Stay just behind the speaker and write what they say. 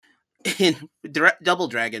in Double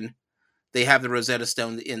Dragon, they have the Rosetta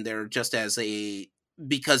Stone in there just as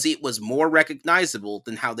because it was more recognizable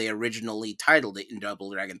than how they originally titled it in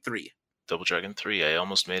Double Dragon 3. Double Dragon 3, I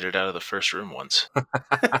almost made it out of the first room once.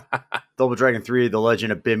 Double Dragon 3, The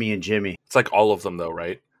Legend of Bimmy and Jimmy. It's like all of them, though,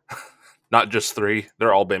 right? Not just 3.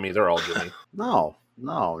 They're all Bimmy. They're all Jimmy. No.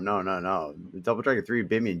 Double Dragon 3,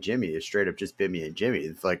 Bimmy and Jimmy is straight up just Bimmy and Jimmy.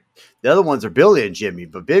 It's like the other ones are Billy and Jimmy,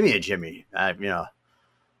 but Bimmy and Jimmy,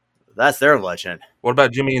 that's their legend. What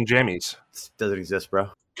about Jimmy and Jammies? Doesn't exist,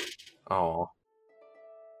 bro. Oh.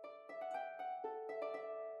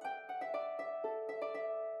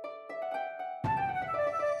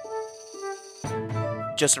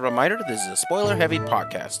 Just a reminder, this is a spoiler-heavy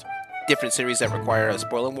podcast. Different series that require a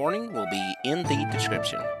spoiler warning will be in the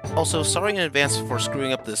description. Also, sorry in advance for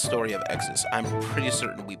screwing up the story of Exodus. I'm pretty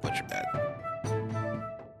certain we butchered that.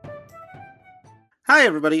 Hi,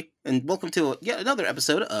 everybody, and welcome to yet another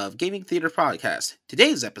episode of Gaming Theater Podcast.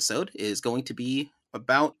 Today's episode is going to be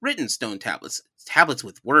about written stone tablets. Tablets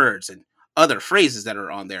with words and other phrases that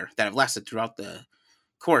are on there that have lasted throughout the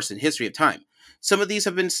course and history of time. Some of these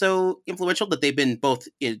have been so influential that they've been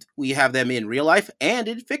we have them in real life and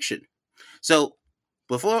in fiction. So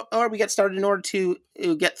before we get started, in order to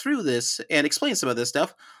get through this and explain some of this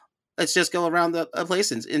stuff, let's just go around the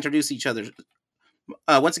place and introduce each other.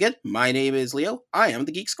 Once again, my name is Leo. I am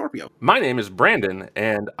the Geek Scorpio. My name is Brandon,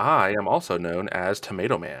 and I am also known as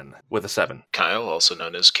Tomato Man with a 7. Kyle, also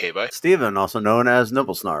known as K-Bye. Steven, also known as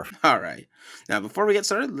Nibblesnarf. All right. Now, before we get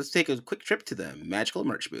started, let's take a quick trip to the magical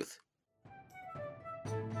merch booth.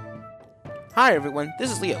 Hi everyone,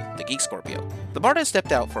 this is Leo, the Geek Scorpio. The Bard has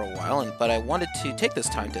stepped out for a while, but I wanted to take this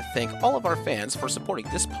time to thank all of our fans for supporting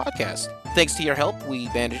this podcast. Thanks to your help, we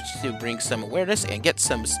managed to bring some awareness and get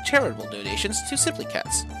some charitable donations to Simply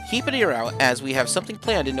Cats. Keep an ear out as we have something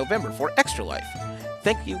planned in November for Extra Life.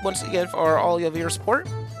 Thank you once again for all of your support,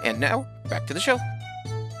 and now, back to the show.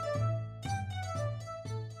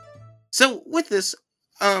 So, with this,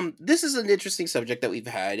 this is an interesting subject that we've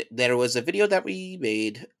had. There was a video that we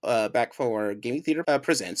made back for Gaming Theater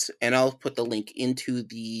Presents, and I'll put the link into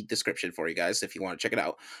the description for you guys if you want to check it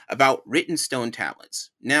out, about written stone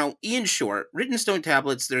tablets. Now, in short, written stone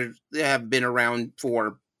tablets, they have been around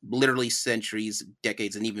for literally centuries,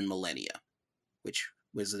 decades, and even millennia, which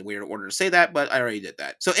was a weird order to say that, but I already did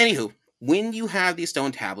that. So, anywho, when you have these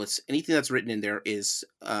stone tablets, anything that's written in there is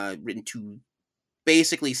written to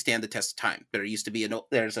basically stand the test of time.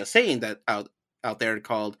 There's a saying that out there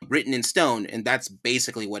called written in stone, and that's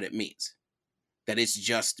basically what it means. That it's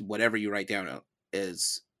just whatever you write down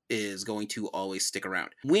is going to always stick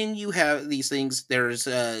around. When you have these things, there's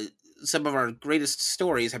some of our greatest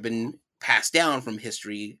stories have been passed down from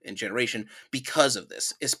history and generation because of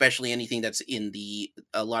this, especially anything that's in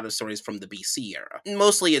a lot of stories from the BC era.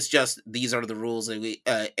 Mostly it's just these are the rules, and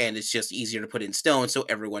it's just easier to put in stone so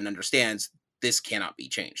everyone understands this cannot be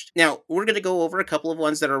changed. Now, we're going to go over a couple of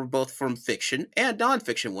ones that are both from fiction and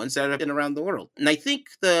non-fiction ones that have been around the world. And I think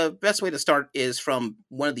the best way to start is from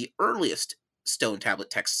one of the earliest stone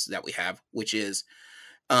tablet texts that we have, which is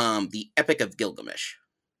the Epic of Gilgamesh.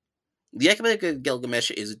 The Epic of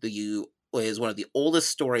Gilgamesh is one of the oldest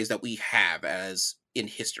stories that we have as in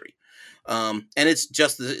history. And it's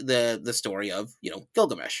just the story of,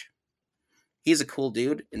 Gilgamesh. He's a cool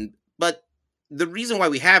dude, but the reason why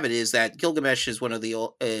we have it is that Gilgamesh is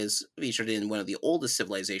featured in one of the oldest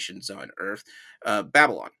civilizations on Earth,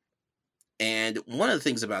 Babylon. And one of the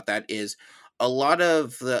things about that is a lot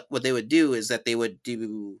of what they would do is that they would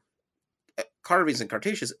do carvings and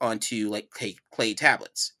cartouches onto like clay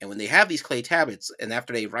tablets. And when they have these clay tablets, and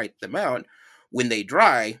after they write them out, when they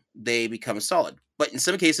dry, they become solid. But in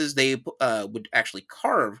some cases, they would actually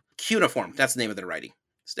carve cuneiform. That's the name of their writing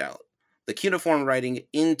style. The cuneiform writing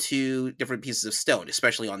into different pieces of stone,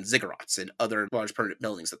 especially on ziggurats and other large permanent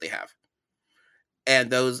buildings that they have.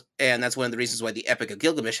 And that's one of the reasons why the Epic of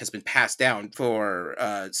Gilgamesh has been passed down for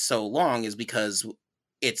so long, is because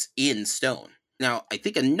it's in stone. Now, I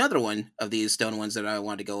think another one of these stone ones that I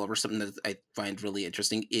want to go over, something that I find really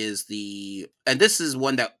interesting, is and this is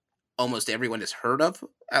one that almost everyone has heard of,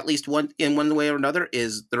 at least one way or another,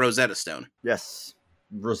 is the Rosetta Stone. Yes.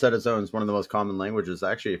 Rosetta Stone is one of the most common languages.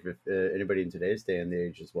 Actually, if anybody in today's day and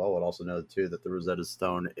age as well would also know too that the Rosetta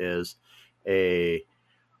Stone is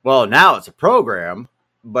now it's a program,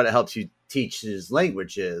 but it helps you teach his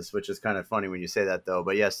languages, which is kind of funny when you say that though.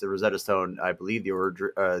 But yes, the Rosetta Stone, I believe the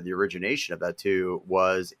origination of that too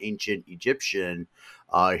was ancient Egyptian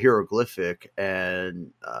hieroglyphic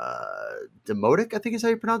and Demotic, I think is how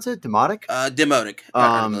you pronounce it. Demotic.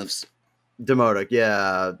 Demotic. Demotic,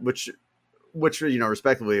 yeah, which which,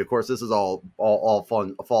 respectively, of course, this is all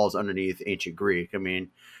falls underneath ancient Greek. I mean,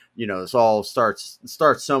 this all starts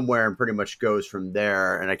somewhere and pretty much goes from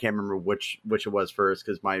there. And I can't remember which it was first,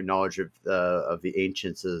 because my knowledge of the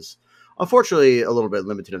ancients is unfortunately a little bit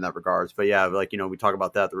limited in that regards. But yeah, like, we talk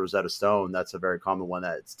about that, the Rosetta Stone, that's a very common one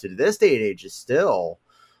that to this day and age is still,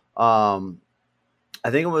 I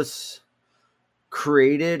think it was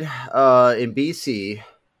created in BC,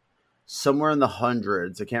 somewhere in the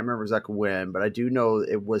hundreds. I can't remember exactly when, but I do know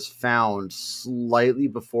it was found slightly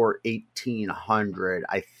before 1800.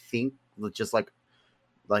 I think just like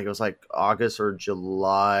it was like August or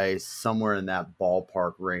July, somewhere in that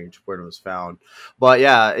ballpark range when it was found. But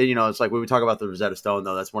yeah, it's like when we talk about the Rosetta Stone,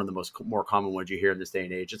 though, that's one of the more common ones you hear in this day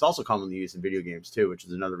and age. It's also commonly used in video games too, which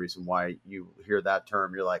is another reason why you hear that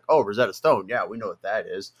term. You're like, oh, Rosetta Stone. Yeah, we know what that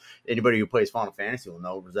is. Anybody who plays Final Fantasy will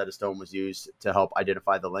know Rosetta Stone was used to help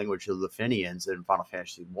identify the language of the Fenians in Final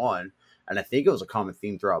Fantasy 1. And I think it was a common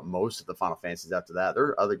theme throughout most of the Final Fantasies after that. There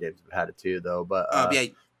are other games that had it too, though. But yeah.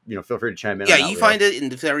 Feel free to chime in. Yeah, on that, you find it in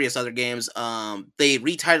the various other games. They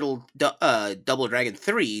retitled Double Dragon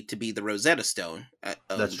 3 to be the Rosetta Stone.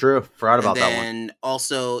 That's true. Forgot about that one. And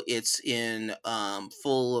also, it's in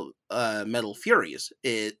Full Metal Furies.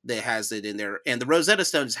 It has it in there, and the Rosetta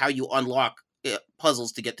Stone is how you unlock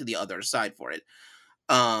puzzles to get to the other side for it.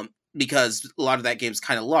 Because a lot of that game is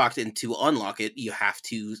kind of locked, and to unlock it, you have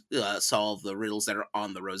to solve the riddles that are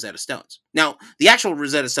on the Rosetta Stones. Now, the actual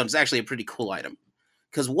Rosetta Stone is actually a pretty cool item.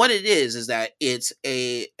 Because what it is that it's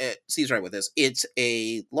Steve's right with this. It's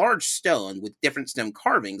a large stone with different stone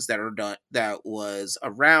carvings that are done. That was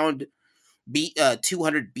around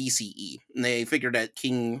 200 BCE, and they figured that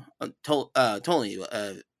King Ptolemy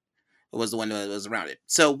was the one that was around it.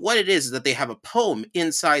 So what it is that they have a poem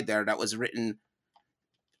inside there that was written.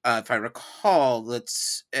 If I recall,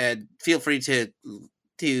 feel free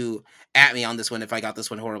to at me on this one if I got this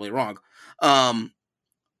one horribly wrong.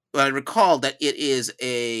 But I recall that it is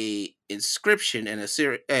a inscription and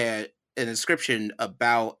an inscription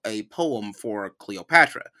about a poem for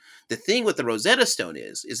Cleopatra. The thing with the Rosetta Stone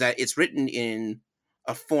is that it's written in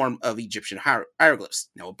a form of Egyptian hieroglyphs.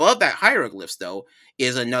 Now, above that hieroglyphs, though,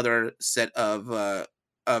 is another set of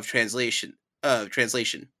translation, and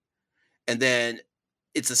then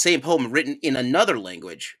it's the same poem written in another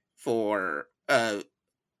language for a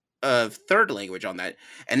third language on that,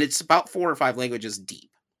 and it's about 4 or 5 languages deep.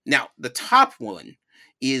 Now, the top one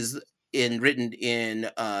is written in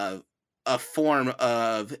a form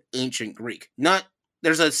of ancient Greek.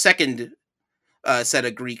 There's a second set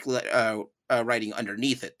of Greek writing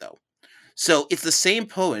underneath it, though. So it's the same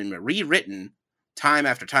poem rewritten time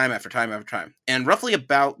after time after time after time. And roughly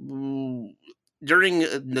about during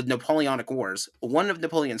the Napoleonic Wars, one of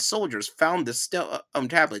Napoleon's soldiers found this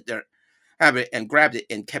tablet there, and grabbed it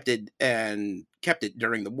and kept it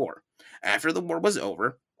during the war. After the war was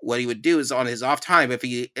over, what he would do is on his off time, if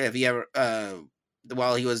he ever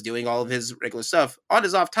while he was doing all of his regular stuff, on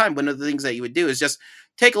his off time, one of the things that he would do is just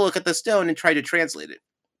take a look at the stone and try to translate it.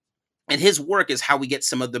 And his work is how we get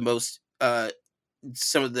some of the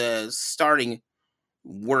starting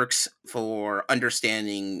works for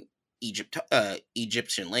understanding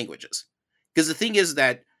Egyptian languages. Because the thing is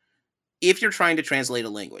that if you're trying to translate a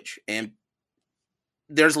language, and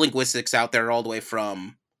there's linguistics out there all the way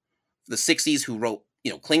from the 60s who wrote,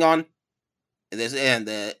 Klingon,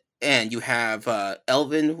 and you have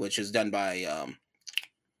Elven, which is done by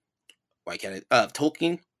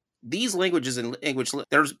Tolkien. These languages and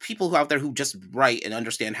there's people out there who just write and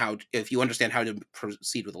understand if you understand how to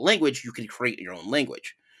proceed with a language, you can create your own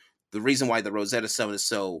language. The reason why the Rosetta Stone is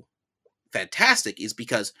so fantastic is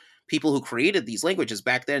because people who created these languages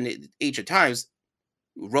back then in ancient times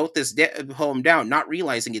wrote this poem down, not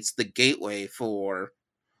realizing it's the gateway for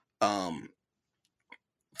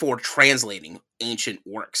translating ancient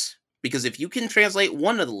works. Because if you can translate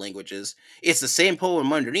one of the languages, it's the same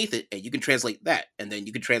poem underneath it, and you can translate that, and then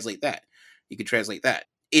you can translate that. You can translate that.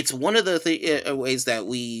 It's one of the ways that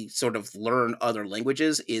we sort of learn other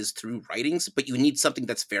languages is through writings, but you need something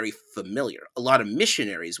that's very familiar. A lot of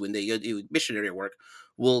missionaries, when they do missionary work,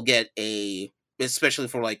 will get especially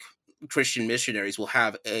for like Christian missionaries, will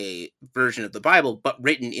have a version of the Bible, but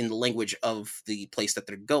written in the language of the place that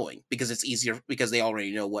they're going, because it's easier, because they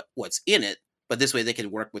already know what's in it. But this way they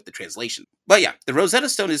can work with the translation. But yeah, the Rosetta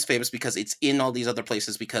Stone is famous because it's in all these other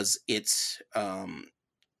places, because it's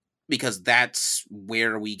because that's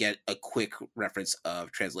where we get a quick reference of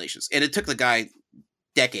translations. And it took the guy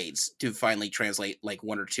decades to finally translate like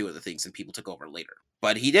 1 or 2 of the things, and people took over later.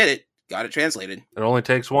 But he did it, got it translated. It only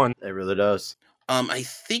takes one. It really does. I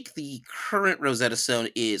think the current Rosetta Stone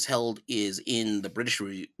is in the British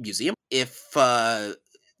Museum. If the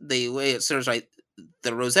way it serves right,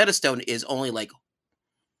 the Rosetta Stone is only like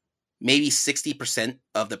maybe 60%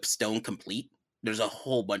 of the stone complete. There's a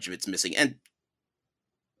whole bunch of it's missing, and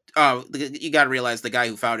you got to realize the guy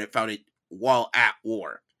who found it while at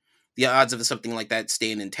war. The odds of something like that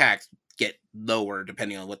staying intact get lower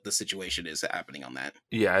depending on what the situation is happening on that.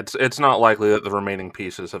 Yeah, it's not likely that the remaining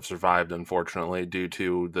pieces have survived, unfortunately, due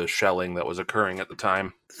to the shelling that was occurring at the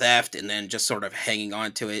time. Theft and then just sort of hanging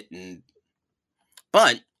on to it,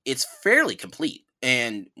 but it's fairly complete,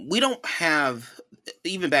 and we don't have,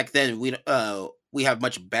 even back then we have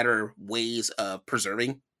much better ways of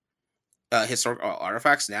preserving historical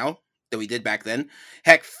artifacts now than we did back then.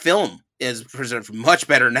 Heck, film is preserved much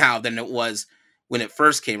better now than it was when it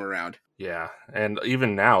first came around. Yeah, and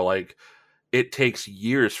even now, like, it takes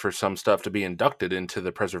years for some stuff to be inducted into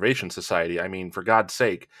the Preservation Society. I mean, for God's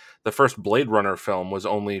sake, the first Blade Runner film was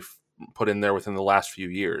only put in there within the last few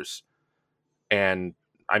years. And,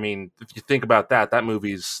 I mean, if you think about that, that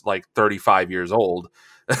movie's like 35 years old.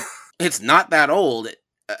 It's not that old,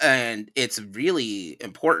 and it's really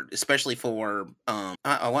important, especially for,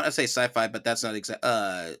 I want to say sci-fi, but that's not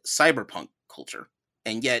cyberpunk culture.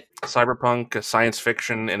 And yet cyberpunk, science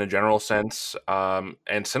fiction in a general sense, and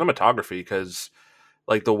cinematography, because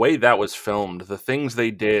like the way that was filmed, the things they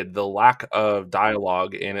did, the lack of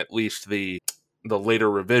dialogue in at least the later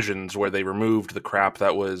revisions where they removed the crap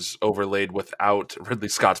that was overlaid without Ridley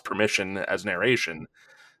Scott's permission as narration.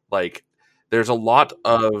 Like, there's a lot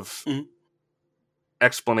of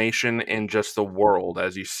explanation in just the world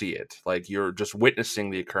as you see it. Like, you're just witnessing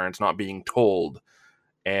the occurrence, not being told.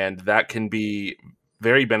 And that can be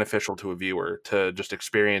very beneficial to a viewer, to just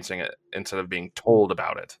experiencing it instead of being told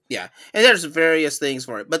about it. Yeah, and there's various things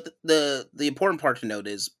for it, but the important part to note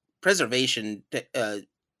is preservation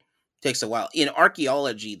takes a while. In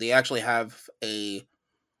archaeology, they actually have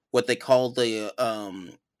what they call the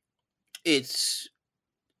it's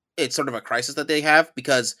sort of a crisis that they have,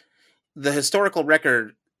 because the historical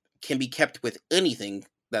record can be kept with anything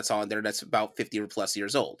that's on there that's about 50 or plus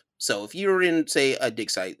years old. So if you're in, say, a dig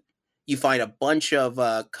site, you find a bunch of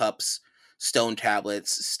cups, stone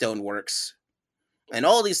tablets, stoneworks, and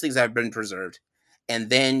all these things have been preserved, and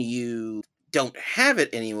then you don't have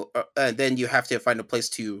it anymore, then you have to find a place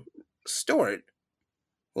to store it.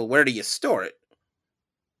 Well, where do you store it?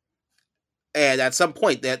 And at some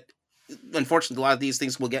point, that, unfortunately, a lot of these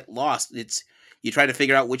things will get lost. You try to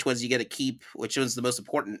figure out which ones you get to keep, which one's the most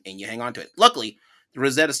important, and you hang on to it. Luckily, the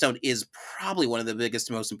Rosetta Stone is probably one of the biggest,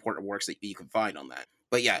 most important works that you can find on that.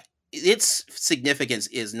 But yeah, its significance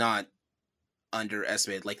is not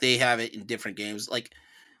underestimated. Like, they have it in different games. Like,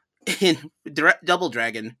 in Double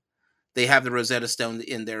Dragon, they have the Rosetta Stone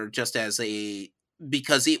in there just as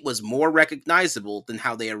because it was more recognizable than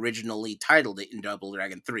how they originally titled it in Double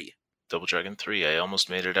Dragon 3. Double Dragon 3, I almost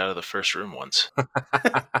made it out of the first room once.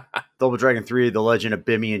 Double Dragon 3, The Legend of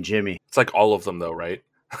Bimmy and Jimmy. It's like all of them, though, right?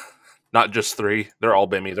 Not just 3. They're all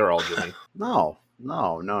Bimmy. They're all Jimmy. No.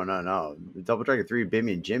 Double Dragon 3,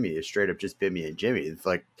 Bimmy and Jimmy is straight up just Bimmy and Jimmy. It's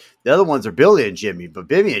like the other ones are Billy and Jimmy, but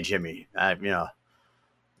Bimmy and Jimmy,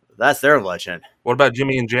 that's their legend. What about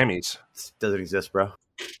Jimmy and Jammies? Doesn't exist, bro.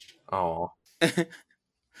 Oh.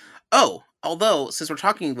 Oh, although, since we're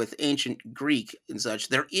talking with ancient Greek and such,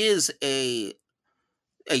 there is a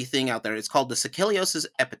thing out there. It's called the Sicelios'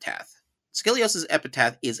 Epitaph. Sicelios'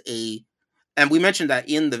 Epitaph is and we mentioned that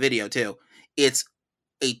in the video too. It's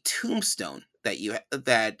a tombstone that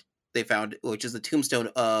they found, which is the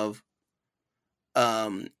tombstone of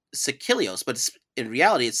Sicelios, but in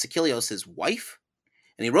reality, it's Sicelios' wife.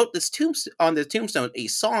 And he wrote this on the tombstone a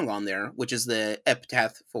song on there, which is the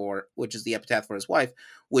epitaph for his wife,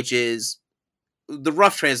 which is the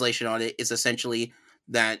rough translation on it is essentially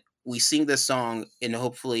that we sing this song and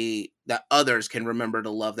hopefully that others can remember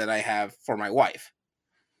the love that I have for my wife.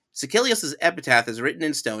 Sicelios' epitaph is written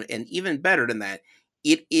in stone, and even better than that,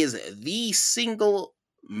 it is the single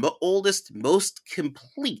oldest, most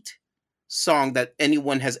complete song that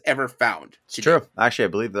anyone has ever found. It's true. Actually,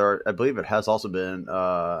 I believe it has also been.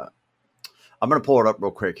 I'm gonna pull it up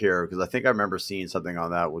real quick here because I think I remember seeing something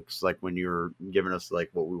on that, which is like when you were giving us like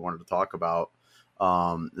what we wanted to talk about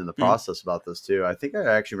in the process about this too. I think I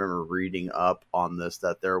actually remember reading up on this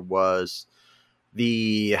that there was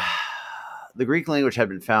the Greek language had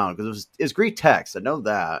been found because it was Greek text. I know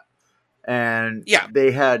that. And yeah,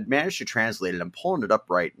 they had managed to translate it. I'm pulling it up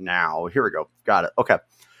right now. Here we go. Got it. Okay.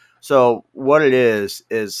 So what it is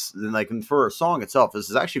like for a song itself,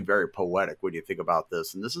 this is actually very poetic when you think about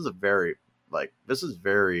this. And this is a very, like, this is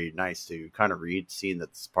very nice to kind of read, seeing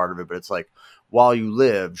that's part of it. But it's like, while you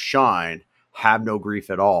live, shine, have no grief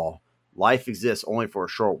at all. Life exists only for a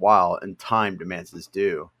short while, and time demands its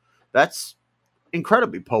due. That's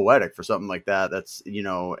incredibly poetic for something like that. That's, you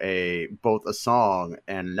know, a both a song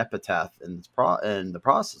and an epitaph in the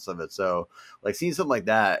process of it. So, like, seeing something like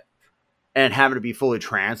that and having to be fully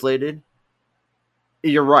translated,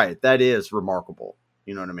 you're right, that is remarkable.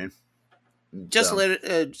 You know what I mean? Just So, let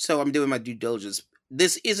it, so I'm doing my due diligence.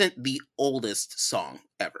 This isn't the oldest song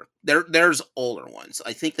ever. There's older ones.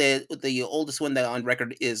 I think that the oldest one that on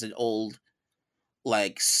record is an old,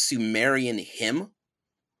 like, Sumerian hymn,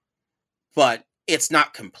 but it's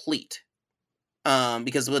not complete.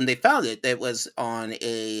 Because when they found it, it was on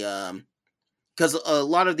a because a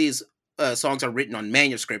lot of these songs are written on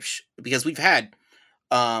manuscripts, because we've had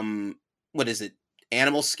what is it,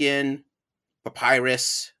 animal skin,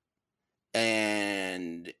 papyrus,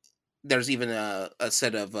 and there's even a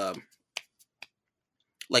set of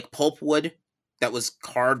like pulpwood that was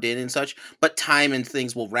carved in and such. But time and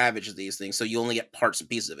things will ravage these things, so you only get parts and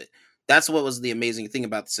pieces of it. That's what was the amazing thing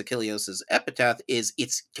about the Sicilios' epitaph, is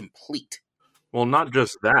it's complete. Well, not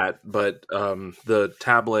just that, but the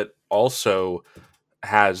tablet also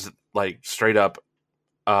has like straight up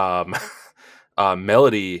um,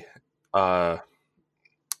 melody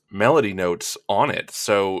melody notes on it.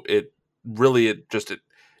 So it really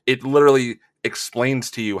it literally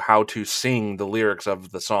explains to you how to sing the lyrics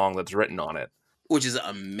of the song that's written on it. Which is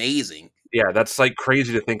amazing. Yeah, that's like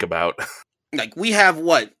crazy to think about. Like, we have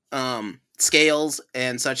what scales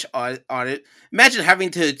and such on it. Imagine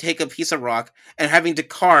having to take a piece of rock and having to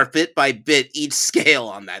carve bit by bit each scale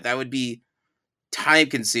on that. That would be time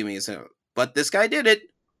consuming as hell. But this guy did it.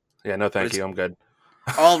 Yeah, no thank you, I'm good.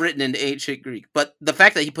 All written in ancient Greek. But the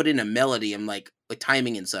fact that he put in a melody and like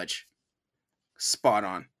timing and such, spot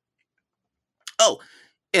on. Oh,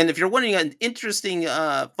 and if you're wondering, an interesting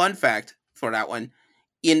fun fact for that one,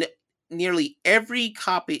 in nearly every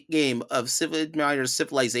copy game of Sid Meier's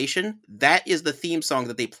Civilization, that is the theme song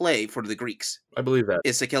that they play for the Greeks. I believe that.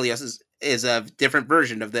 Is a different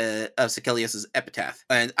version of Sicilios' epitaph.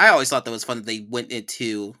 And I always thought that was fun that they went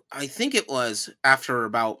into, I think it was after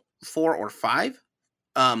about 4 or 5.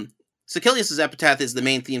 Sicilios' epitaph is the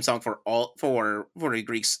main theme song for the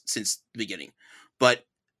Greeks since the beginning. But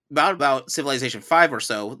about Civilization 5 or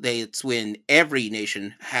so, it's when every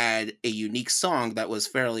nation had a unique song that was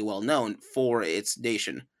fairly well known for its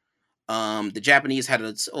nation. The Japanese had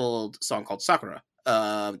its old song called Sakura.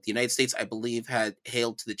 The United States, I believe, had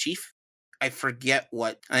Hail to the Chief. I forget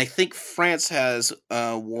what. I think France has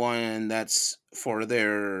one that's for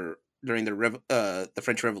during the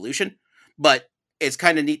French Revolution. But it's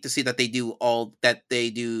kind of neat to see that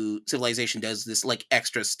Civilization does this like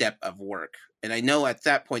extra step of work. And I know at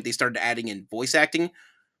that point they started adding in voice acting,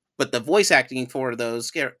 but the voice acting for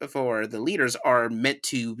the leaders are meant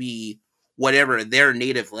to be whatever their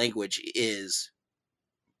native language is,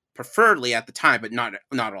 preferably at the time, but not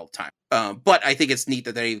all the time. But I think it's neat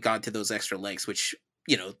that they've gone to those extra lengths, which,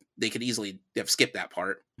 you know, they could easily have skipped that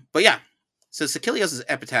part. But yeah. So Sicilios'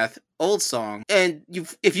 epitaph, old song, and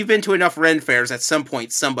if you've been to enough Ren fairs, at some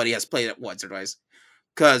point somebody has played it once or twice,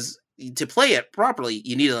 because to play it properly,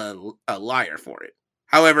 you need a lyre for it.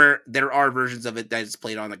 However, there are versions of it that is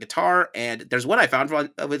played on the guitar, and there's one I found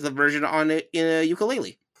with a version on it in a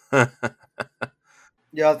ukulele. yeah,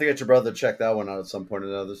 I'll have to get your brother to check that one out at some point or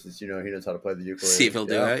another, since, you know, he knows how to play the ukulele. See if he'll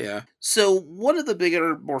do that, yeah. So one of the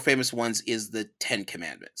bigger, more famous ones is the Ten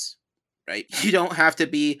Commandments. Right? You don't have to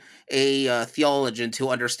be a theologian to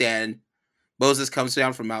understand. Moses comes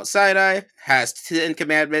down from Mount Sinai, has 10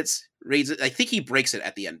 commandments, reads it. I think he breaks it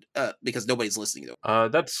at the end because nobody's listening to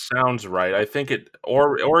him. That sounds right. I think it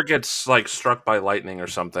or gets like struck by lightning or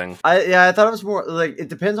something. I thought it was more like, it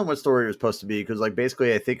depends on what story it was supposed to be, because like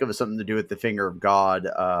basically I think it was something to do with the finger of God.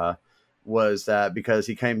 Was that because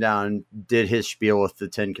he came down, did his spiel with the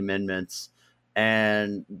 10 commandments,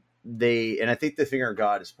 and I think the finger of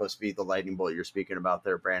God is supposed to be the lightning bolt you're speaking about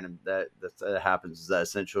there, Brandon. That happens is that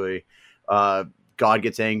essentially God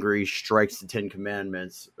gets angry, strikes the 10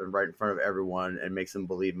 commandments right in front of everyone, and makes them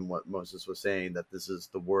believe in what Moses was saying, that this is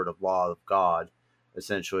the word of law of God.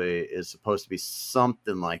 Essentially, is supposed to be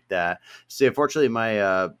something like that. See, unfortunately,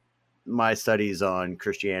 my studies on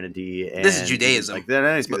Christianity, and this is Judaism. Like that,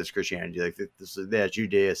 anything that's Christianity, like this is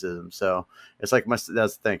Judaism. So it's like that's the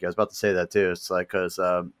thing. I was about to say that too. It's like because.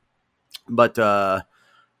 But,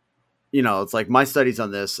 you know, it's like my studies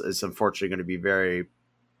on this is unfortunately going to be very,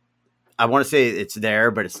 I want to say it's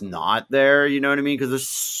there, but it's not there. You know what I mean? Because there's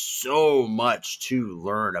so much to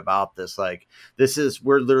learn about this. Like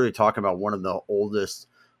we're literally talking about one of the oldest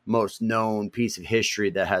most known piece of history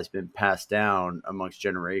that has been passed down amongst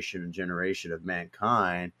generation and generation of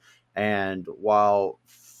mankind. And while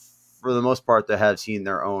for the most part they have seen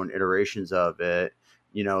their own iterations of it,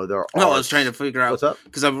 there No, I are. was trying to figure out What's up?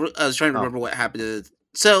 because I was trying to Oh, remember what happened to.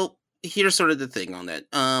 So here's sort of the thing on that.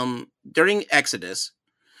 During Exodus,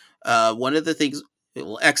 one of the things,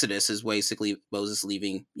 well, Exodus is basically Moses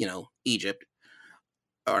leaving, Egypt,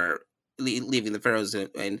 or leaving the Pharaohs,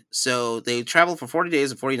 and so they travel for 40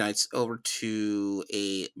 days and 40 nights over to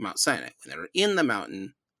a Mount Sinai. When they're in the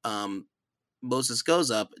mountain, Moses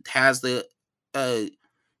goes up, has uh,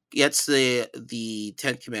 gets the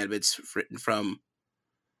Ten Commandments written from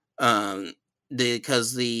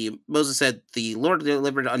because the Moses said, "The Lord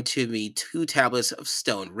delivered unto me 2 tablets of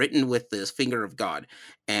stone written with the finger of God,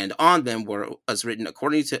 and on them was written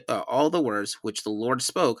according to all the words which the Lord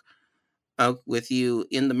spoke with you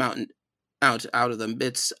in the mountain, out of the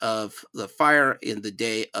midst of the fire in the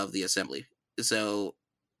day of the assembly." So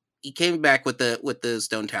he came back with the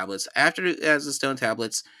stone tablets. After he has the stone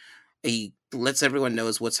tablets, he lets everyone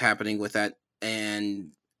knows what's happening with that.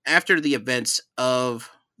 And after the events of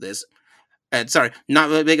this, and sorry, not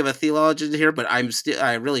really big of a theologian here, but I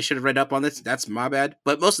really should have read up on this. That's my bad.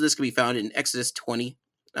 But most of this can be found in Exodus 20,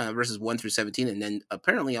 verses 1 through 17, and then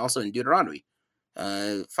apparently also in Deuteronomy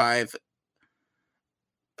 5,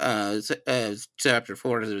 chapter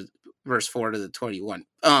 4 to verse 4 to the 21.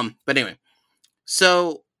 But anyway,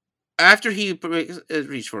 so after he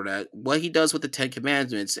reached for that, what he does with the Ten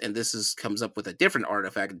Commandments, and comes up with a different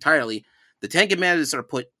artifact entirely. The Ten Commandments are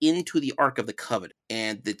put into the Ark of the Covenant,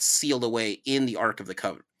 and it's sealed away in the Ark of the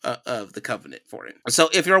Covenant for it. So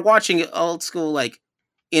if you're watching old school like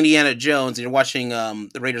Indiana Jones and you're watching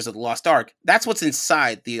the Raiders of the Lost Ark, that's what's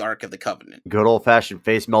inside the Ark of the Covenant. good old fashioned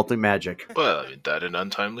face melting magic. Well, that and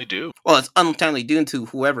untimely dew. Well, it's untimely doomed to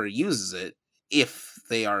whoever uses it if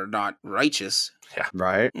they are not righteous.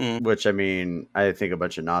 Right? Mm. Which, I mean, I think a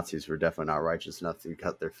bunch of Nazis were definitely not righteous enough to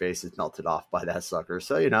cut their faces melted off by that sucker.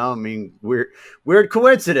 So, I mean, weird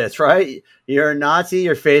coincidence, right? You're a Nazi,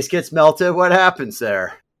 your face gets melted. What happens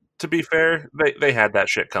there? To be fair, they had that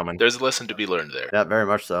shit coming. There's a lesson to be learned there. Yeah, very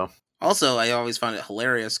much so. Also, I always found it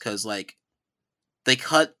hilarious because like they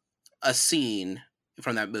cut a scene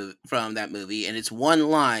from that movie, and it's one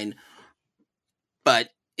line, but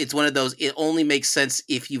it's one of those. It only makes sense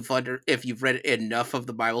if you've read enough of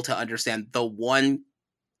the Bible to understand the one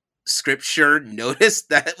scripture notice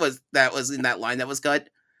that was in that line that was cut,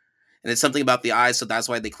 and it's something about the eyes, so that's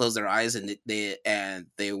why they closed their eyes and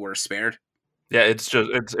they were spared. Yeah, it's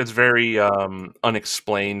very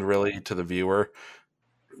unexplained really to the viewer.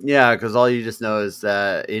 Yeah, because all you just know is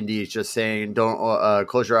that Indy is just saying, don't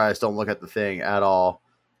close your eyes, don't look at the thing at all.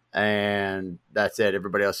 And that's it.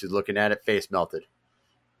 Everybody else who's looking at it, face melted.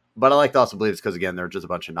 But I like to also believe it's because, again, they're just a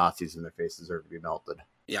bunch of Nazis and their faces are to be melted.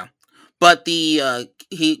 Yeah. But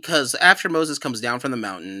because after Moses comes down from the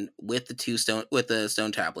mountain with the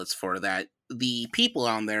stone tablets for that, the people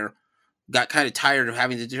on there got kind of tired of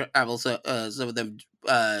having to travel. So some of them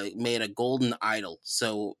made a golden idol,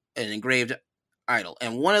 so an engraved idol.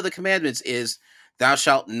 And one of the commandments is, "Thou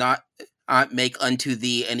shalt not make unto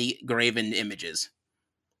thee any graven images."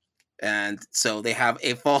 And so they have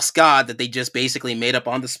a false god that they just basically made up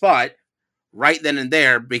on the spot right then and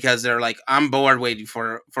there because they're like, "I'm bored waiting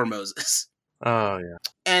for Moses." Oh yeah.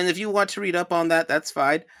 And if you want to read up on that, that's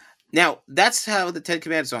fine. Now, that's how the Ten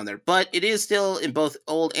Commandments are on there, but it is still in both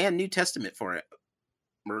Old and New Testament for it.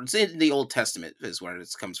 Or it's in the Old Testament is where it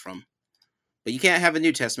comes from. But you can't have a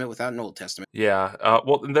New Testament without an Old Testament. Yeah.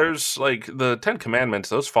 Well, there's like the Ten Commandments;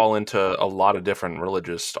 those fall into a lot of different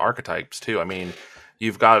religious archetypes too. I mean,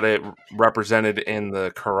 you've got it represented in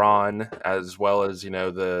the Quran as well as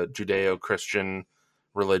the Judeo-Christian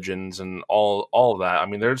religions and all of that. I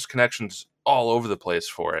mean, there's connections all over the place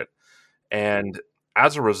for it, and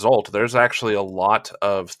as a result, there's actually a lot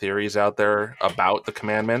of theories out there about the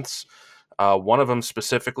commandments. One of them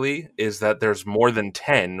specifically is that there's more than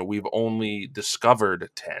 10. We've only discovered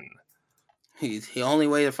 10. The only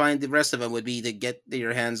way to find the rest of them would be to get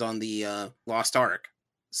your hands on the Lost Ark.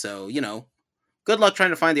 So, good luck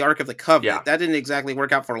trying to find the Ark of the Covenant. Yeah. That didn't exactly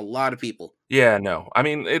work out for a lot of people. Yeah, no. I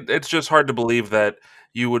mean, it's just hard to believe that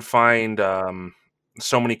you would find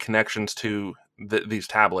so many connections to these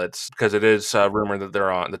tablets, because it is rumored that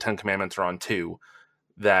the Ten Commandments are on 2,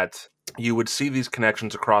 that you would see these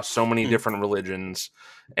connections across so many different religions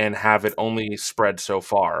and have it only spread so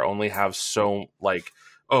far, only have so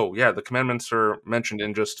oh yeah, the commandments are mentioned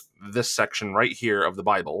in just this section right here of the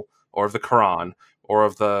Bible or of the Quran or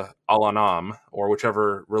of the Al-Anam or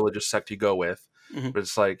whichever religious sect you go with. Mhm. But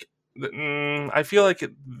it's like, I feel like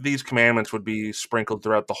these commandments would be sprinkled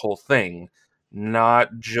throughout the whole thing,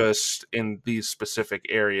 not just in these specific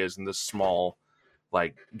areas in this small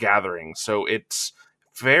like gathering. So it's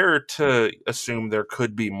fair to assume there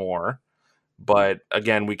could be more, but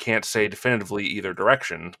again, we can't say definitively either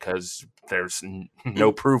direction because there's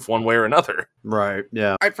no proof one way or another. Right.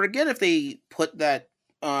 Yeah. I forget if they put that.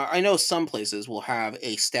 I know some places will have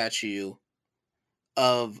a statue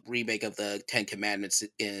of remake of the Ten Commandments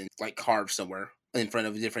in like carved somewhere in front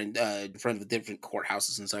of different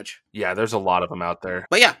courthouses and such. Yeah, there's a lot of them out there.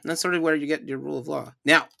 But yeah, that's sort of where you get your rule of law.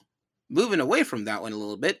 Now, moving away from that one a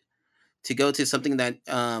little bit to go to something that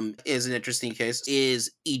is an interesting case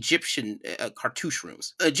is Egyptian cartouche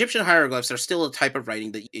rooms. Egyptian hieroglyphs are still a type of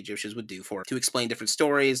writing that Egyptians would do to explain different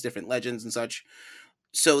stories, different legends and such.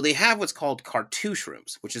 So they have what's called cartouche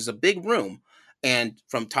rooms, which is a big room, and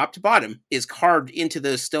from top to bottom is carved into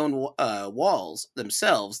the stone walls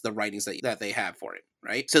themselves, the writings that they have for it,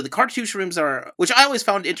 right? So the cartouche rooms are, which I always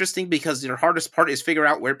found interesting because your hardest part is figure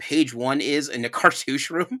out where page 1 is in a cartouche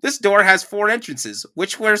room. This door has 4 entrances. Where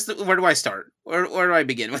do I start? Where do I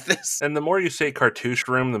begin with this? And the more you say cartouche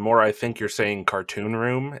room, the more I think you're saying cartoon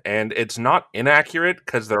room, and it's not inaccurate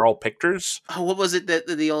because they're all pictures. Oh, what was it that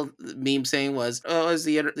the old meme saying was? Oh, is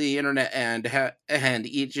the internet and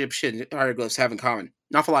Egyptian hieroglyphs have in common?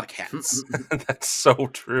 An awful lot of cats. That's so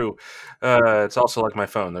true. It's also like my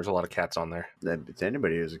phone. There's a lot of cats on there.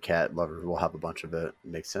 Anybody who's a cat lover will have a bunch of it. It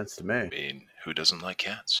makes sense to me. I mean, who doesn't like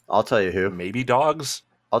cats? I'll tell you who. Maybe dogs?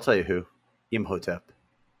 I'll tell you who. Imhotep.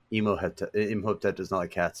 Imhotep does not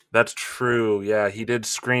like cats. That's true. Yeah, he did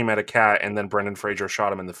scream at a cat, and then Brendan Fraser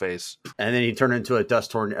shot him in the face. And then he turned into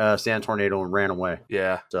a sand tornado and ran away.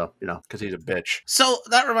 Yeah. So, because he's a bitch. So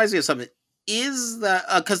that reminds me of something. Is that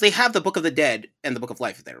because they have the Book of the Dead and the Book of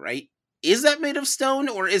Life there, right? Is that made of stone,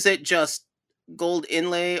 or is it just gold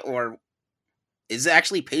inlay, or is it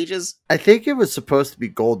actually pages? I think it was supposed to be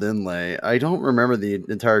gold inlay. I don't remember the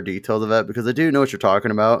entire details of that because I do know what you're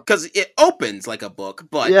talking about. Because it opens like a book,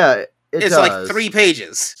 but yeah, it's like 3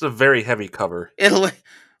 pages. It's a very heavy cover. It'll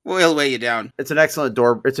weigh you down. It's an excellent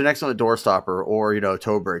door stopper, or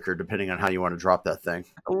toe breaker, depending on how you want to drop that thing.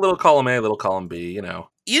 A little column A, a little column B. You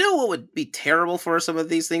know what would be terrible for some of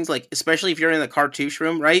these things, like especially if you're in the cartouche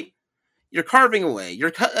room, right? You're carving away.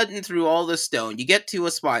 You're cutting through all the stone. You get to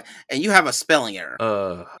a spot, and you have a spelling error.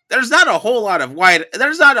 There's not a whole lot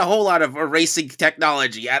of erasing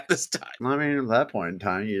technology at this time. I mean, at that point in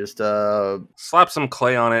time, you just slap some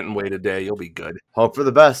clay on it and wait a day. You'll be good. Hope for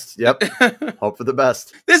the best. Yep. Hope for the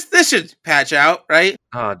best. This should patch out, right?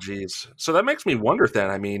 Oh, geez. So that makes me wonder then.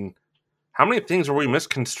 I mean, how many things are we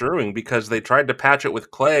misconstruing because they tried to patch it with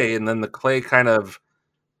clay, and then the clay kind of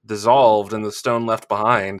dissolved and the stone left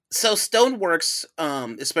behind? So stoneworks,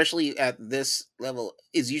 especially at this level,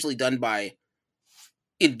 is usually done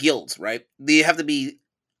in guilds, right? They have to be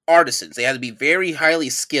artisans. They have to be very highly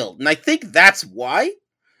skilled. And I think that's why.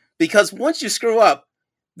 Because once you screw up,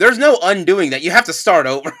 there's no undoing that. You have to start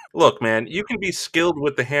over. Look, man, you can be skilled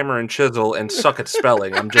with the hammer and chisel and suck at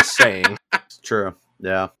spelling. I'm just saying. It's true.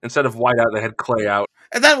 Yeah. Instead of white out, they had clay out.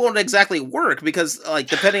 And that won't exactly work because,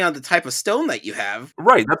 depending on the type of stone that you have.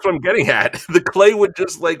 Right, that's what I'm getting at. The clay would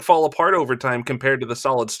just, fall apart over time compared to the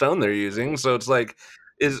solid stone they're using. So it's like,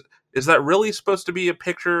 is that really supposed to be a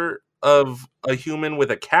picture of a human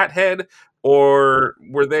with a cat head? Or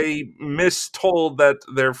were they mistold that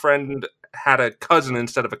their friend had a cousin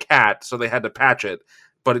instead of a cat, so they had to patch it,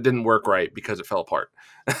 but it didn't work right because it fell apart?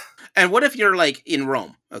 And what if you're, in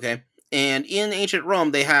Rome, okay? And in ancient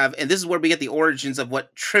Rome, they have, and this is where we get the origins of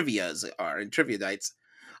what trivias are, and triviadites,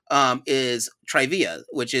 is trivia,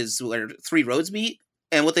 which is where 3 roads meet.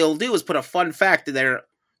 And what they'll do is put a fun fact there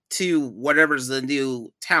to whatever's the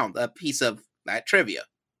new town, a piece of that trivia,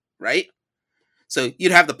 right? So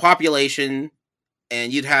you'd have the population,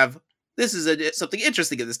 and you'd have, this is something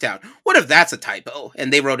interesting in this town. What if that's a typo,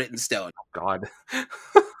 and they wrote it in stone? Oh, God.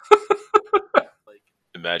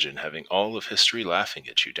 Imagine having all of history laughing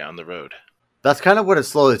at you down the road. That's kind of what it's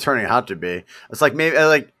slowly turning out to be. It's like maybe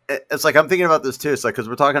it's like I'm thinking about this too. It's like because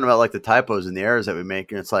we're talking about the typos and the errors that we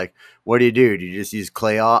make, and it's like, what do? Do you just use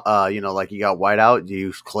clay out? You got white out. Do you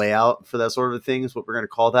use clay out for that sort of thing? Is what we're going to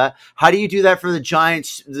call that. How do you do that for the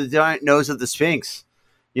giant nose of the Sphinx?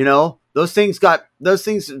 Those things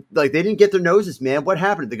they didn't get their noses, man. What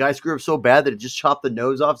happened? The guy screwed up so bad that it just chopped the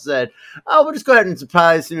nose off. Said, "Oh, we'll just go ahead and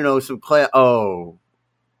surprise some clay." Oh.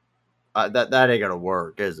 That ain't gonna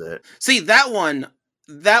work, is it? See, that one,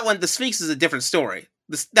 the Sphinx is a different story.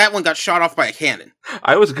 That one got shot off by a cannon.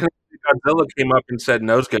 I was gonna say Godzilla came up and said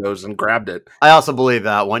nose goes and grabbed it. I also believe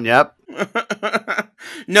that one, yep.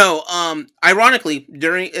 No, ironically,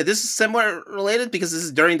 during this is somewhat related because this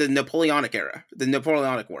is during the Napoleonic era, the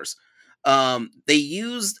Napoleonic Wars. They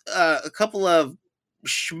used a couple of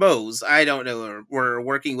schmoes, I don't know, were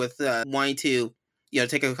working with wanting to,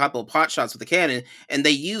 take a couple of pot shots with the cannon, and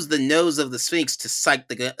they used the nose of the Sphinx to sight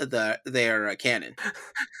their cannon.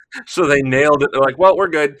 So they nailed it. They're like, well, we're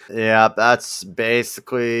good. Yeah, that's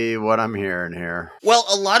basically what I'm hearing here. Well,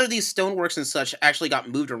 a lot of these stoneworks and such actually got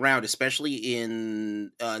moved around, especially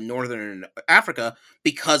in northern Africa,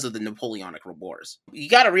 because of the Napoleonic Wars. You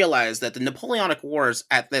got to realize that the Napoleonic Wars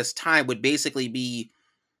at this time would basically be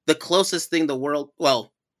the closest thing the world,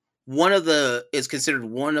 well, is considered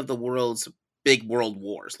one of the world's big world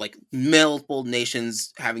wars, like multiple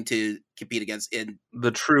nations having to compete against in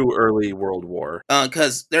The true early World War.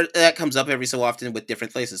 because that comes up every so often with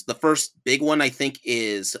different places. The first big one I think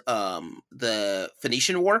is the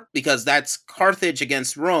Phoenician War, because that's Carthage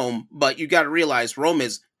against Rome, but you got to realize Rome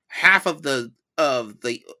is half of the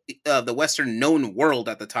Western known world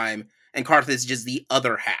at the time, and Carthage is the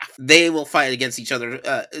other half. They will fight against each other,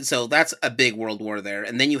 so that's a big world war there.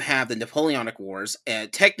 And then you have the Napoleonic Wars.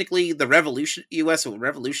 Technically, the U.S.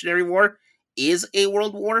 Revolutionary War is a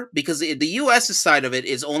world war because the U.S. side of it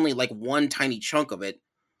is only like one tiny chunk of it.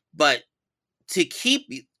 But to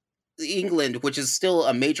keep England, which is still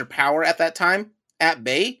a major power at that time, at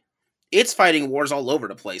bay, it's fighting wars all over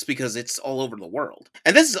the place because it's all over the world.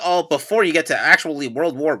 And this is all before you get to actually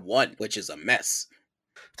World War One, which is a mess.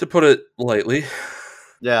 To put it lightly.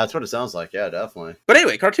 Yeah, that's what it sounds like. Yeah, definitely. But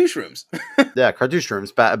anyway, cartouche rooms. Yeah, cartouche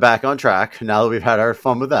rooms back on track. Now that we've had our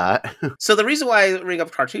fun with that. So the reason why I bring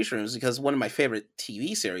up cartouche rooms is because one of my favorite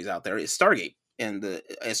TV series out there is Stargate. And the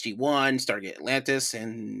SG-1, Stargate Atlantis,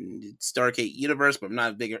 and Stargate Universe, but I'm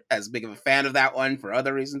not as big of a fan of that one for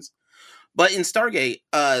other reasons. But in Stargate,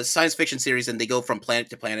 science fiction series, and they go from planet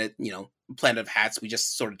to planet, Planet of Hats, we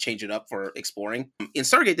just sort of change it up for exploring. In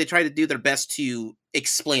Stargate, they try to do their best to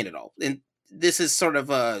explain it all. And this is sort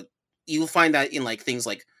of you'll find that in like things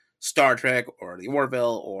like Star Trek or the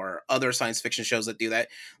Orville or other science fiction shows that do that.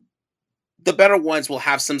 The better ones will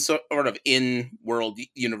have some sort of in-world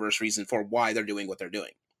universe reason for why they're doing what they're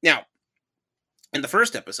doing. Now, in the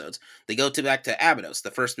first episodes, they go back to Abydos,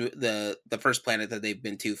 the first planet that they've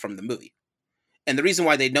been to from the movie. And the reason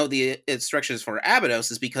why they know the instructions for Abydos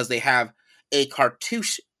is because they have a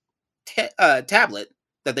cartouche tablet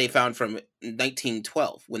that they found from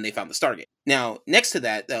 1912 when they found the Stargate. Now, next to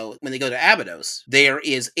that, though, when they go to Abydos, there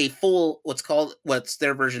is a full, what's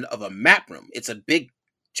their version of a map room. It's a big,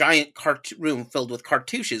 giant room filled with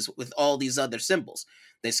cartouches with all these other symbols.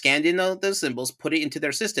 They scanned in those symbols, put it into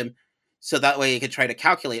their system, so that way they could try to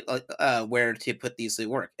calculate where to put these to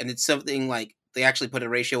work. And it's something like they actually put a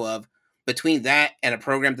ratio of between that and a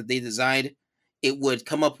program that they designed, it would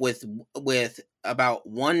come up with about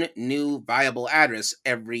one new viable address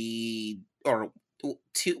one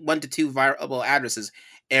to two viable addresses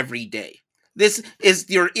every day. This is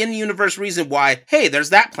your in-universe reason why, hey,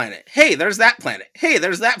 there's that planet. Hey, there's that planet. Hey,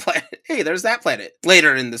 there's that planet. Hey, there's that planet.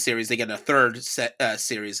 Later in the series, they get a third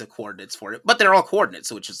series of coordinates for it, but they're all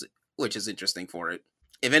coordinates, which is interesting for it.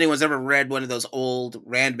 If anyone's ever read one of those old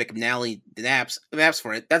Rand McNally maps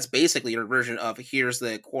for it, that's basically your version of here's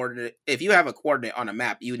the coordinate. If you have a coordinate on a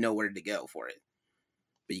map, you know where to go for it.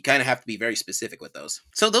 But you kind of have to be very specific with those.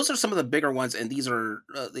 So those are some of the bigger ones, and these are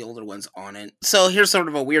the older ones on it. So here's sort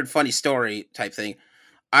of a weird, funny story type thing.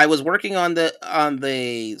 I was working on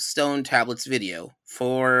the Stone Tablets video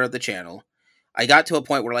for the channel. I got to a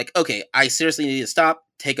point where like, okay, I seriously need to stop,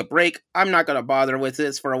 take a break. I'm not going to bother with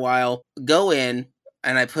this for a while. Go in,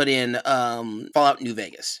 and I put in Fallout New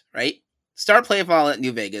Vegas, right? Start playing Fallout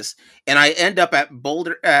New Vegas, and I end up at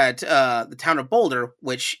the town of Boulder,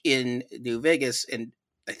 which in New Vegas, and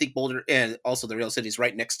I think Boulder, and also the real city is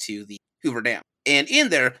right next to the Hoover Dam. And in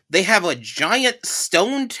there, they have a giant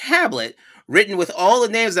stone tablet written with all the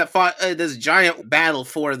names that fought this giant battle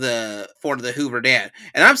for the Hoover Dam.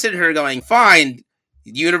 And I'm sitting here going, fine,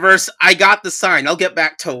 universe, I got the sign. I'll get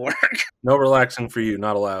back to work. No relaxing for you,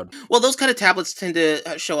 not allowed. Well, those kind of tablets tend to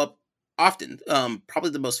show up often.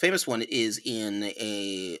 Probably the most famous one is in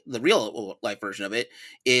the real life version of it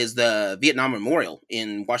is the Vietnam Memorial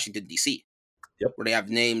in Washington, D.C. Yep. Where they have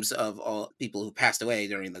names of all people who passed away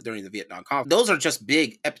during the Vietnam conflict. Those are just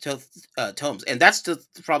big tomes, and that's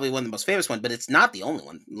probably one of the most famous ones. But it's not the only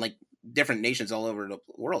one. Like different nations all over the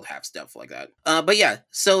world have stuff like that. But yeah,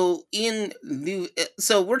 so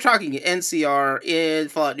we're talking NCR in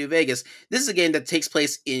Fallout New Vegas. This is a game that takes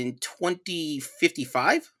place in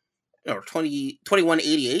 2055. or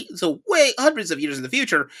 2188, so way hundreds of years in the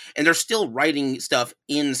future, and they're still writing stuff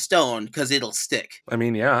in stone because it'll stick. I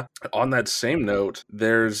mean, yeah. On that same note,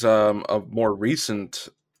 there's a more recent,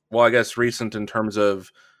 well, I guess recent in terms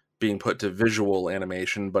of being put to visual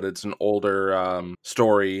animation, but it's an older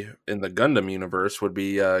story in the Gundam universe, would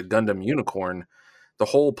be Gundam Unicorn. The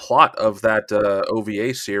whole plot of that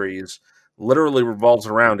OVA series literally revolves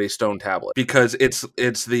around a stone tablet, because it's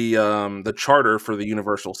the charter for the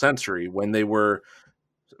Universal Sensory. When they were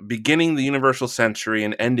beginning the Universal Sensory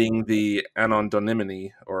and ending the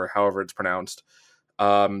Anonymity, or however it's pronounced,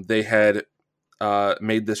 they had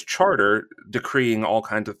made this charter decreeing all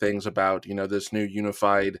kinds of things about, this new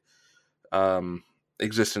unified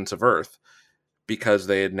existence of Earth, because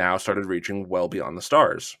they had now started reaching well beyond the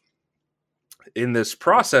stars. In this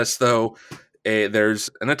process, though, there's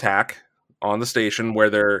an attack on the station where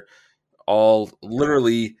they're all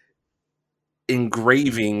literally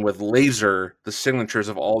engraving with laser the signatures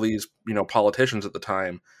of all these, politicians at the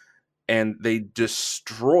time, and they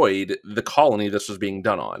destroyed the colony this was being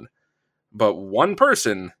done on. But one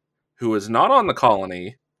person who was not on the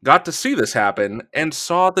colony got to see this happen and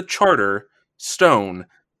saw the charter stone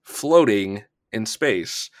floating in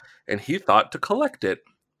space, and he thought to collect it.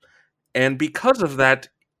 And because of that,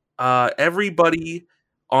 everybody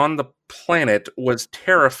on the planet was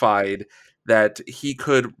terrified that he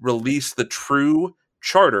could release the true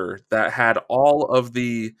charter that had all of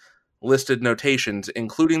the listed notations,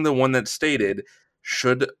 including the one that stated,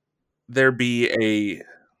 should there be a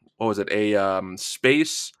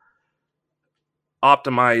space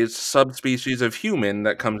optimized subspecies of human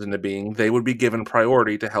that comes into being, they would be given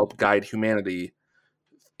priority to help guide humanity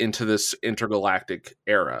into this intergalactic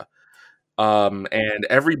era. And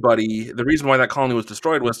everybody, the reason why that colony was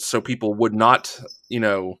destroyed was so people would not,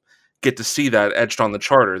 get to see that etched on the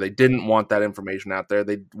charter. They didn't want that information out there.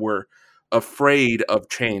 They were afraid of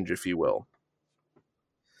change, if you will.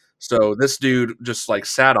 So this dude just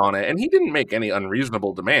sat on it, and he didn't make any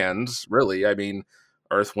unreasonable demands, really. I mean,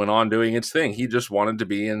 Earth went on doing its thing. He just wanted to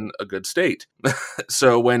be in a good state.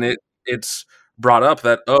 So when it's brought up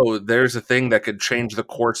that, there's a thing that could change the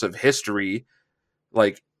course of history,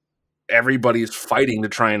 everybody's fighting to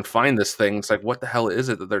try and find this thing. It's what the hell is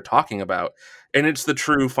it that they're talking about? And it's the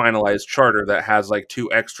true finalized charter that has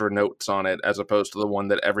 2 extra notes on it, as opposed to the one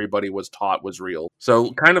that everybody was taught was real.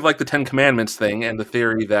 So kind of like the 10 Commandments thing, and the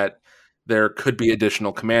theory that there could be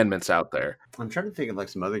additional commandments out there. I'm trying to think of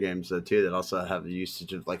some other games though too that also have the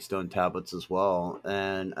usage of stone tablets as well.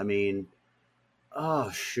 And I mean,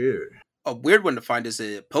 oh shoot, a weird one to find is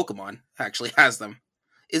Pokemon actually has them.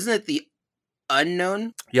 Isn't it the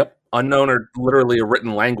Unknown? Yep. Unknown are literally a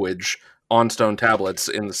written language on stone tablets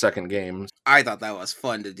in the second game. I thought that was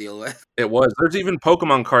fun to deal with. It was. There's even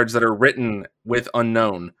Pokemon cards that are written with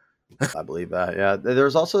Unknown. I believe that. Yeah.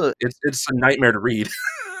 There's also it's a nightmare to read.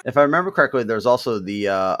 If I remember correctly, there's also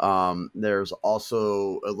there's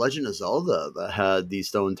also a Legend of Zelda that had the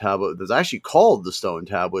stone tablet. That's actually called the Stone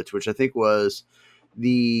Tablets, which I think was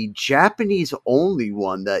the Japanese only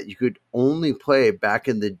one that you could only play back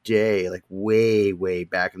in the day, way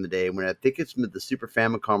back in the day, when I think it's the Super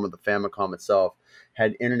Famicom or the Famicom itself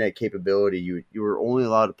had internet capability. You were only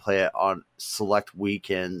allowed to play it on select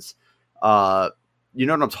weekends. You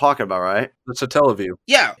know what I'm talking about, right? It's a Teleview.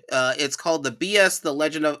 Yeah, it's called the BS The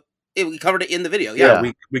Legend of... we covered it in the video. Yeah,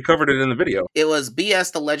 we covered it in the video. It was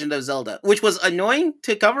BS The Legend of Zelda, which was annoying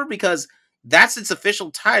to cover because that's its official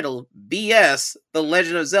title, BS The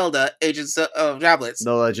Legend of Zelda, Agents of Tablets.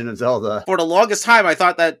 The Legend of Zelda. For the longest time, I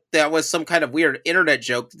thought that was some kind of weird internet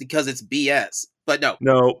joke because it's BS, but no.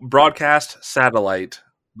 No, broadcast satellite,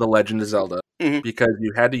 The Legend of Zelda. Mm-hmm. Because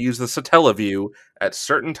you had to use the Satellaview at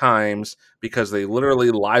certain times because they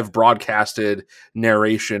literally live broadcasted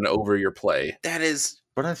narration over your play. That is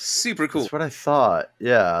super cool. That's what I thought.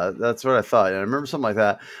 Yeah, that's what I thought. I remember something like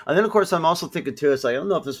that. And then, of course, I'm also thinking, too, I don't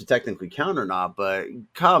know if this would technically count or not, but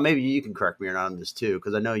Kyle, maybe you can correct me or not on this, too,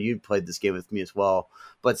 because I know you played this game with me as well.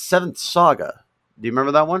 But Seventh Saga, do you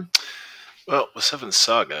remember that one? Well, with Seventh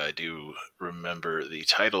Saga, I do remember the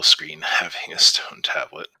title screen having a stone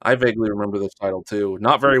tablet. I vaguely remember this title too.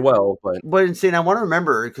 Not very well, but... But insane, I want to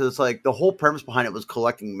remember, because it's the whole premise behind it was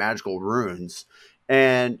collecting magical runes.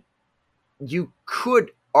 And you could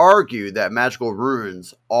argue that magical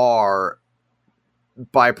runes are,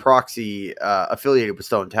 by proxy, affiliated with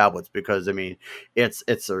stone tablets, because, I mean, it's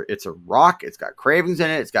a rock, it's got cravings in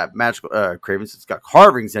it, it's got magical cravings, it's got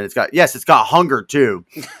carvings in it, it's got hunger, too.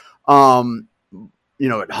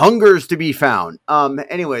 it hungers to be found.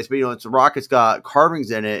 Anyways, but it's a rock. It's got carvings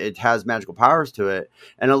in it. It has magical powers to it,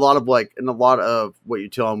 and a lot of what you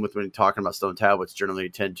tell them with when you're talking about stone tablets generally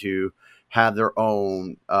tend to have their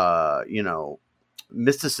own,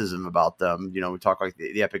 mysticism about them. We talk like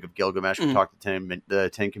the Epic of Gilgamesh. We talk the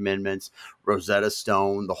Ten Commandments, Rosetta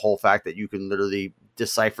Stone, the whole fact that you can literally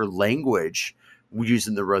decipher language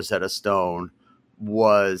using the Rosetta Stone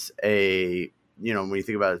was a when you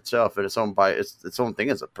think about it itself, and its own thing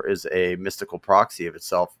is a mystical proxy of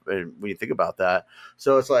itself. And when you think about that,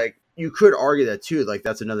 so it's like you could argue that too. Like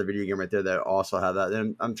that's another video game right there that also have that.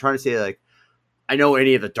 And I'm trying to say, like, I know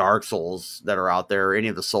any of the Dark Souls that are out there, any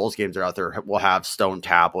of the Souls games that are out there will have stone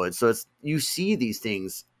tablets. So you see these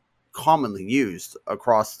things commonly used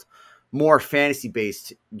across more fantasy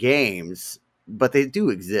based games, but they do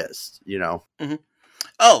exist. Mm-hmm.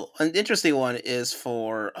 Oh, an interesting one is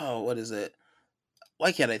for what is it?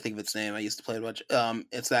 Why can't I think of its name? I used to play it much.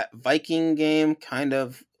 It's that Viking game, kind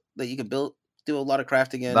of, that you can do a lot of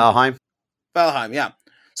crafting in. Valheim, yeah.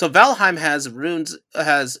 So Valheim has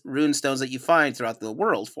rune stones that you find throughout the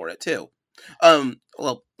world for it too.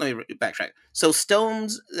 Well, let me backtrack. So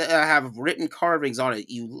stones that have written carvings on it,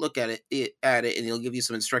 you look at it, and it'll give you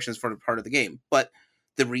some instructions for the part of the game. But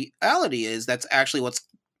the reality is that's actually what's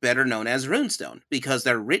better known as runestone, because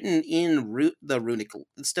they're written in the runic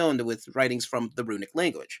stone with writings from the runic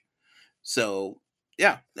language. So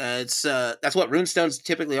yeah, it's that's what runestones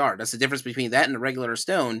typically are. That's the difference between that and a regular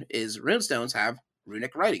stone, is runestones have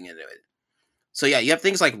runic writing into it. So yeah, you have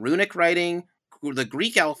things like runic writing, the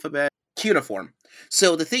Greek alphabet, cuneiform.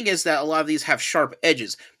 So the thing is that a lot of these have sharp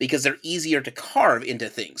edges because they're easier to carve into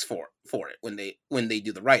things for it when they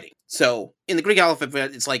do the writing. So in the Greek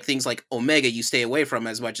alphabet, it's like things like omega you stay away from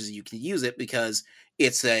as much as you can use it because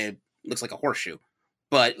looks like a horseshoe.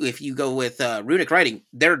 But if you go with runic writing,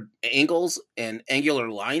 they're angles and angular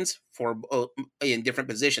lines in different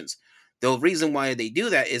positions. The reason why they do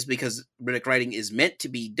that is because runic writing is meant to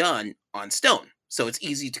be done on stone. So it's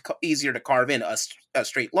easier to carve in a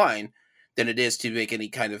straight line than it is to make any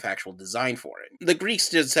kind of actual design for it. The Greeks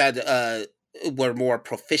just were more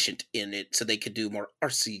proficient in it, so they could do more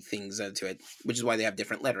artsy things into it, which is why they have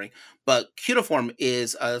different lettering. But cuneiform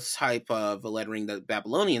is a type of lettering that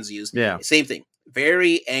Babylonians used. Yeah. Same thing.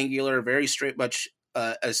 Very angular, very straight, much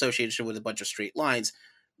association with a bunch of straight lines,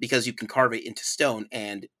 because you can carve it into stone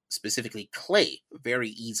and specifically clay very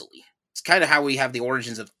easily. It's kind of how we have the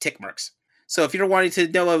origins of tick marks. So if you're wanting to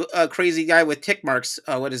know a crazy guy with tick marks,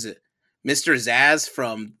 what is it? Mr. Zaz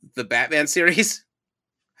from the Batman series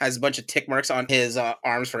has a bunch of tick marks on his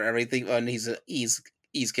arms for everything when he's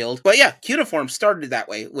killed. But yeah, cuneiform started that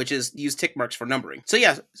way, which is use tick marks for numbering. So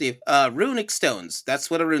yeah, see, runic stones,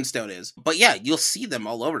 that's what a rune stone is. But yeah, you'll see them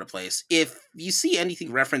all over the place. If you see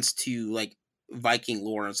anything referenced to like Viking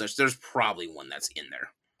lore and such, there's probably one that's in there.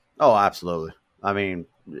 Oh, absolutely. I mean,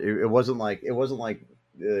 it wasn't like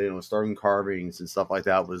stone carvings and stuff like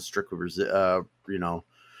that was strictly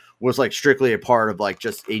was like strictly a part of like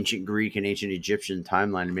just ancient Greek and ancient Egyptian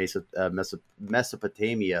timeline in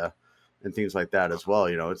Mesopotamia and things like that as well.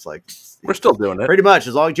 It's like we're still doing it pretty much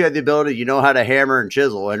as long as you have the ability, how to hammer and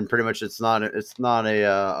chisel, and pretty much it's not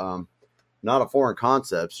a foreign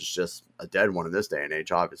concept. It's just a dead one in this day and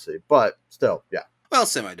age, obviously, but still, yeah. Well,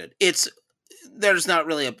 semi-dead. They're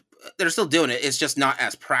still doing it. It's just not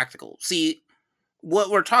as practical. See,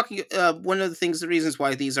 what we're talking, one of the reasons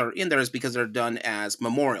why these are in there is because they're done as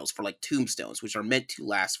memorials for like tombstones, which are meant to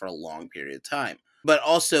last for a long period of time. But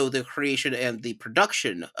also the creation and the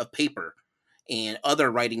production of paper and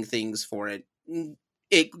other writing things for it,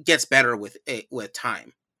 it gets better with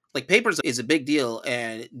time. Like paper is a big deal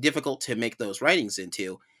and difficult to make those writings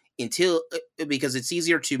because it's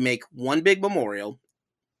easier to make one big memorial,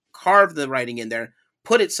 carve the writing in there,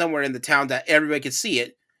 put it somewhere in the town that everybody can see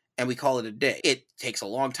it, and we call it a day. It takes a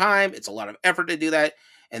long time. It's a lot of effort to do that.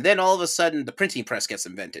 And then all of a sudden, the printing press gets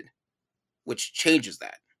invented, which changes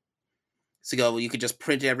that. So you could just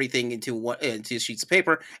print everything into sheets of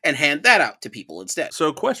paper and hand that out to people instead.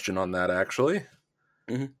 So question on that, actually.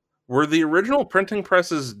 Mm-hmm. Were the original printing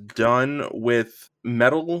presses done with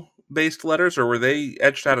metal-based letters, or were they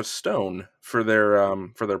etched out of stone for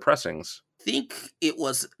their pressings? I think it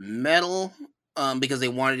was metal. Because they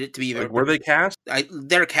wanted it to be... were they cast?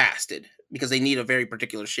 They're casted, because they need a very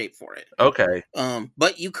particular shape for it. Okay.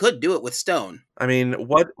 But you could do it with stone. I mean,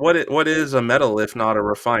 what is a metal if not a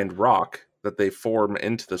refined rock that they form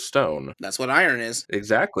into the stone? That's what iron is.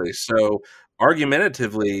 Exactly. So,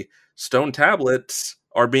 argumentatively, stone tablets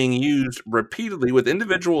are being used repeatedly with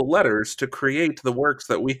individual letters to create the works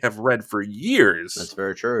that we have read for years. That's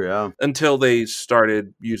very true, yeah. Until they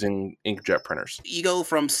started using inkjet printers. You go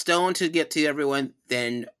from stone to get to everyone,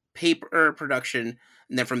 then paper production,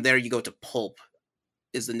 and then from there you go to pulp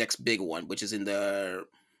is the next big one, which is in the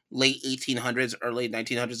late 1800s, early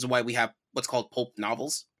 1900s. This is why we have what's called pulp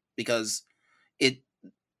novels, because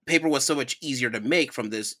paper was so much easier to make from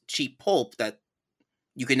this cheap pulp that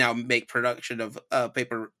you can now make production of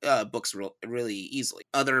paper books really easily.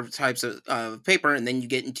 Other types of paper, and then you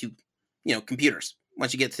get into computers.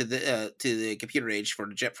 Once you get to the computer age for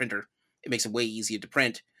the jet printer, it makes it way easier to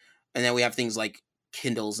print. And then we have things like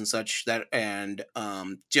Kindles and such and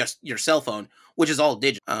just your cell phone, which is all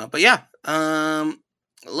digital. But yeah,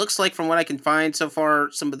 it looks like from what I can find so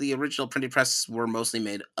far, some of the original printing presses were mostly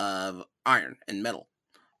made of iron and metal,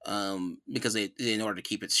 because in order to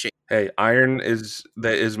keep its shape. Hey, iron is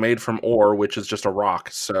made from ore, which is just a rock.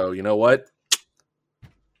 So you know what?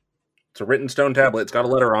 It's a written stone tablet. It's got a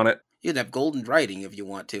letter on it. You'd have golden writing if you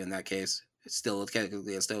want to. In that case, it's still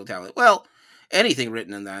technically a stone tablet. Well, anything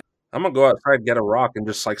written in that. I'm gonna go outside, get a rock, and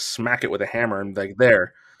just like smack it with a hammer, and like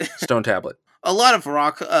there, stone tablet. A lot of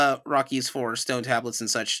rock use for stone tablets and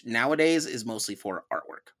such nowadays is mostly for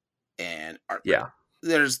artwork and art. Yeah,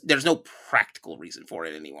 there's no practical reason for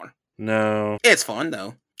it anymore. No, it's fun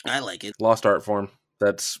though. I like it. Lost art form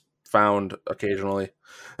that's found occasionally.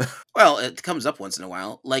 Well, it comes up once in a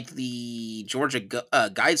while, like the Georgia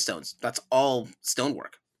Guidestones. That's all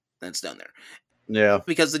stonework that's done there. Yeah,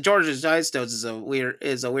 because the Georgia Guidestones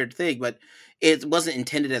is a weird thing, but it wasn't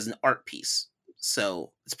intended as an art piece.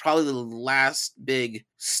 So it's probably the last big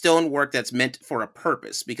stonework that's meant for a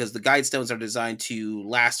purpose, because the Guidestones are designed to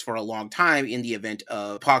last for a long time. In the event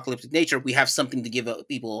of apocalyptic nature, we have something to give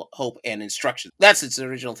people hope and instruction. That's its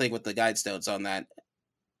original thing with the Guidestones on that.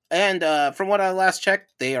 And from what I last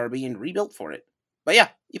checked, they are being rebuilt for it. But yeah,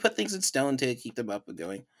 you put things in stone to keep them up and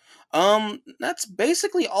going. That's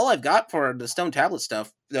basically all I've got for the stone tablet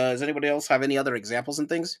stuff. Does anybody else have any other examples and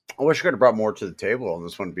things? I wish I could have brought more to the table on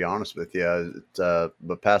this one, to be honest with you.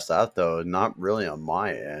 But past that, though, not really on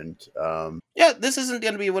my end. Yeah, this isn't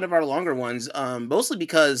going to be one of our longer ones, mostly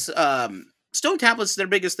because stone tablets, their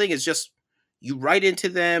biggest thing is just you write into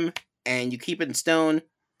them and you keep it in stone,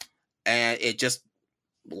 and it just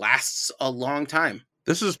lasts a long time.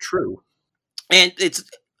 This is true. And it's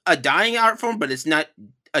a dying art form, but it's not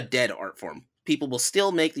a dead art form. People will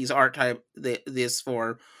still make these art type this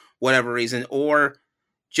for whatever reason, or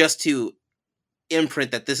just to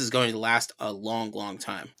imprint that this is going to last a long, long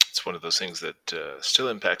time. It's one of those things that still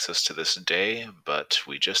impacts us to this day, but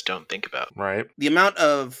we just don't think about. Right. The amount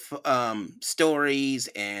of stories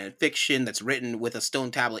and fiction that's written with a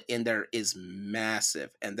stone tablet in there is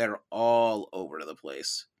massive, and they're all over the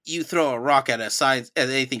place. You throw a rock at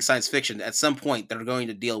anything science fiction, at some point they're going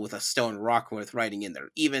to deal with a stone rock with writing in there.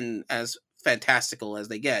 Even as fantastical as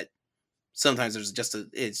they get, sometimes it's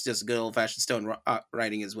just good old fashioned stone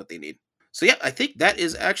writing is what they need. So yeah, I think that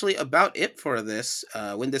is actually about it for this.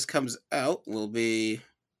 When this comes out, will be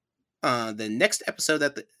the next episode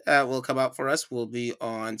that will come out for us will be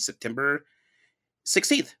on September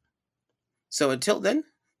 16th. So until then,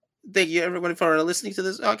 thank you everyone for listening to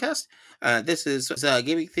this podcast. This is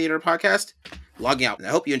Gaming Theater Podcast logging out. And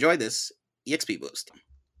I hope you enjoyed this EXP boost.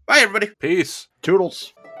 Bye everybody. Peace.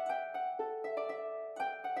 Toodles.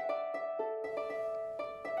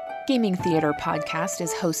 Gaming Theater Podcast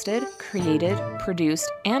is hosted, created,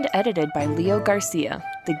 produced, and edited by Leo Garcia,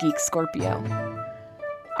 the Geek Scorpio.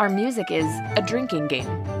 Our music is A Drinking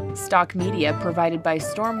Game. Stock media provided by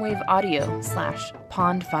Stormwave Audio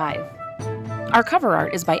 /Pond5. Our cover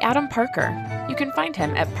art is by Adam Parker. You can find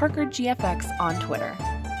him at ParkerGFX on Twitter.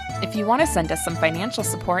 If you want to send us some financial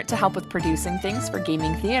support to help with producing things for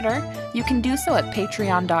Gaming Theater, you can do so at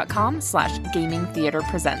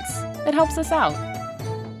patreon.com/gamingtheaterpresents. It helps us out.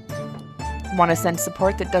 Want to send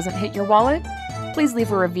support that doesn't hit your wallet? Please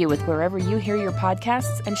leave a review with wherever you hear your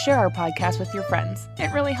podcasts and share our podcast with your friends.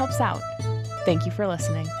 It really helps out. Thank you for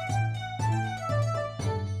listening.